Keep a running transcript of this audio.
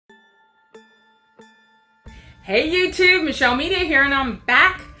Hey YouTube, Michelle Media here, and I'm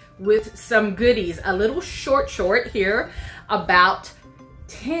back with some goodies. A little short here about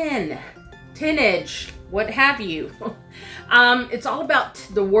tinage, what have you. It's all about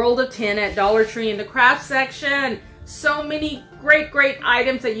the world of tin at Dollar Tree in the craft section. So many great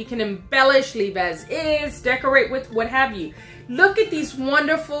items that you can embellish, leave as is, decorate with, what have you. Look at these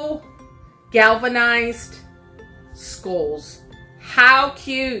wonderful galvanized skulls. How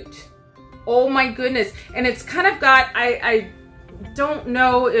cute. Oh my goodness. And it's kind of got, I don't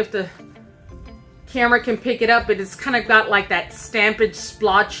know if the camera can pick it up, but it's kind of got like that stampage,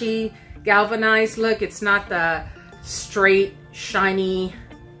 splotchy, galvanized look. It's not the straight, shiny,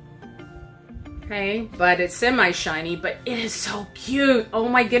 okay, but it's semi-shiny, but it is so cute. Oh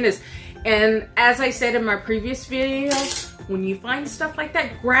my goodness. And as I said in my previous video, when you find stuff like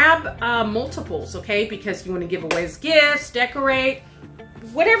that, grab multiples, okay? Because you want to give away as gifts, decorate,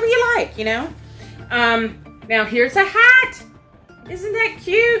 whatever you like, you know. Now here's a hat. Isn't that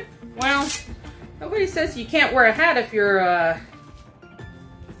cute? Well, nobody says you can't wear a hat if you're a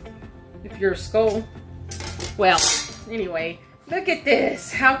skull. Well, anyway, look at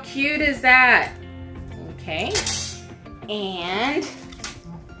this. How cute is that? Okay. And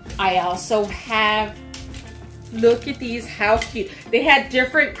I also have, look at these, how cute. They had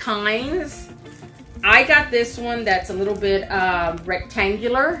different kinds. I got this one that's a little bit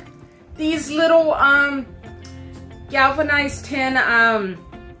rectangular. These little galvanized tin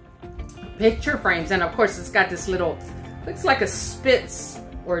picture frames. And of course it's got this little, looks like a Spitz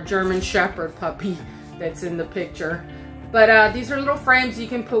or a German Shepherd puppy that's in the picture. But these are little frames. You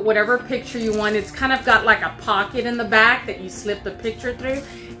can put whatever picture you want. It's kind of got like a pocket in the back that you slip the picture through.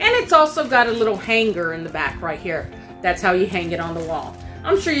 And it's also got a little hanger in the back right here. That's how you hang it on the wall.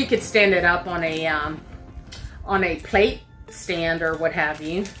 I'm sure you could stand it up on a plate stand or what have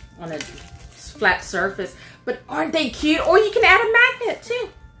you, on a flat surface. But aren't they cute? Or you can add a magnet too. You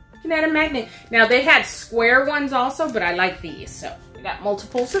can add a magnet. Now they had square ones also, but I like these. So we got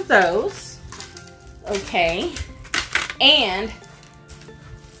multiples of those. Okay. And,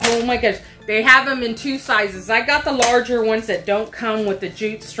 oh my gosh, they have them in two sizes. I got the larger ones that don't come with the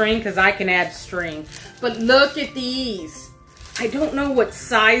jute string because I can add string. But look at these. I don't know what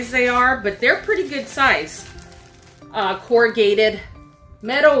size they are, but they're pretty good size. Corrugated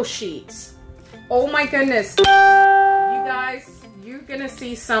metal sheets. Oh my goodness. You guys, you're gonna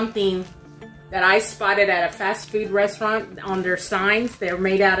see something that I spotted at a fast food restaurant on their signs. They're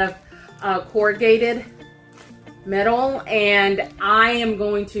made out of corrugated metal, and I am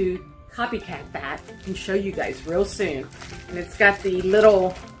going to copycat that and show you guys real soon. And it's got the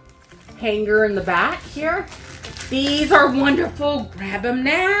little hanger in the back here. These are wonderful. Grab them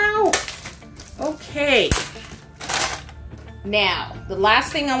now. Okay. Now, the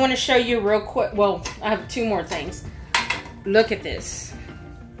last thing I want to show you real quick. Well, I have two more things. Look at this.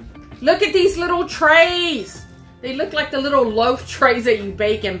 Look at these little trays. They look like the little loaf trays that you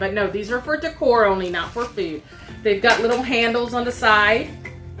bake in, but no, these are for decor only, not for food. They've got little handles on the side,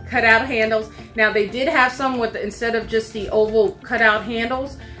 cut out handles. Now, they did have some with, instead of just the oval cut out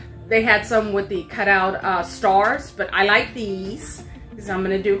handles, they had some with the cutout stars, but I like these because I'm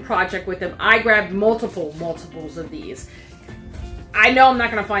going to do a project with them. I grabbed multiples of these. I know I'm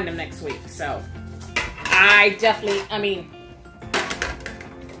not going to find them next week, so I definitely, I mean,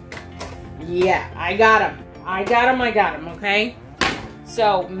 yeah, I got them. I got them, okay?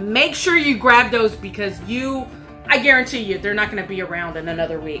 So make sure you grab those because I guarantee you, they're not going to be around in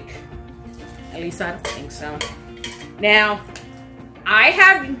another week. At least I don't think so. Now, I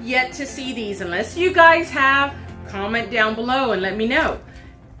have yet to see these. Unless you guys have, comment down below and let me know.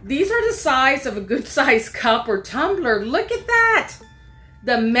 These are the size of a good size cup or tumbler. Look at that.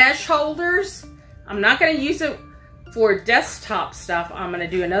 The mesh holders. I'm not going to use it for desktop stuff. I'm going to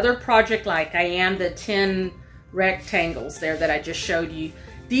do another project like I am the tin rectangles there that I just showed you.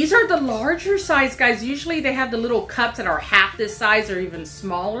 These are the larger size, guys. Usually they have the little cups that are half this size or even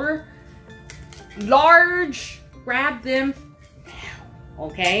smaller. Large. Grab them.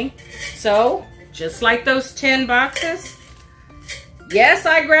 Okay, so just like those 10 boxes, yes,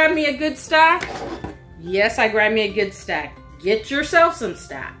 I grabbed me a good stack. Yes, I grabbed me a good stack. Get yourself some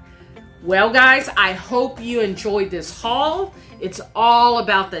stack. Well, guys, I hope you enjoyed this haul. It's all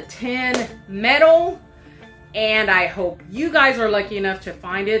about the tin metal, and I hope you guys are lucky enough to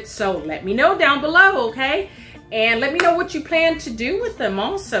find it. So let me know down below, okay? And let me know what you plan to do with them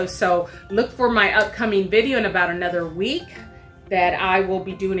also. So look for my upcoming video in about another week, that I will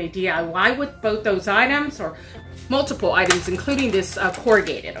be doing a DIY with both those items or multiple items, including this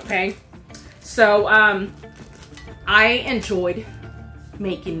corrugated, okay? So I enjoyed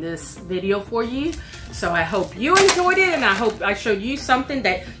making this video for you. So I hope you enjoyed it, and I hope I showed you something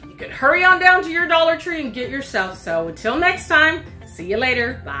that you could hurry on down to your Dollar Tree and get yourself. So until next time, see you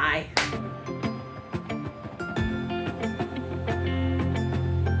later. Bye.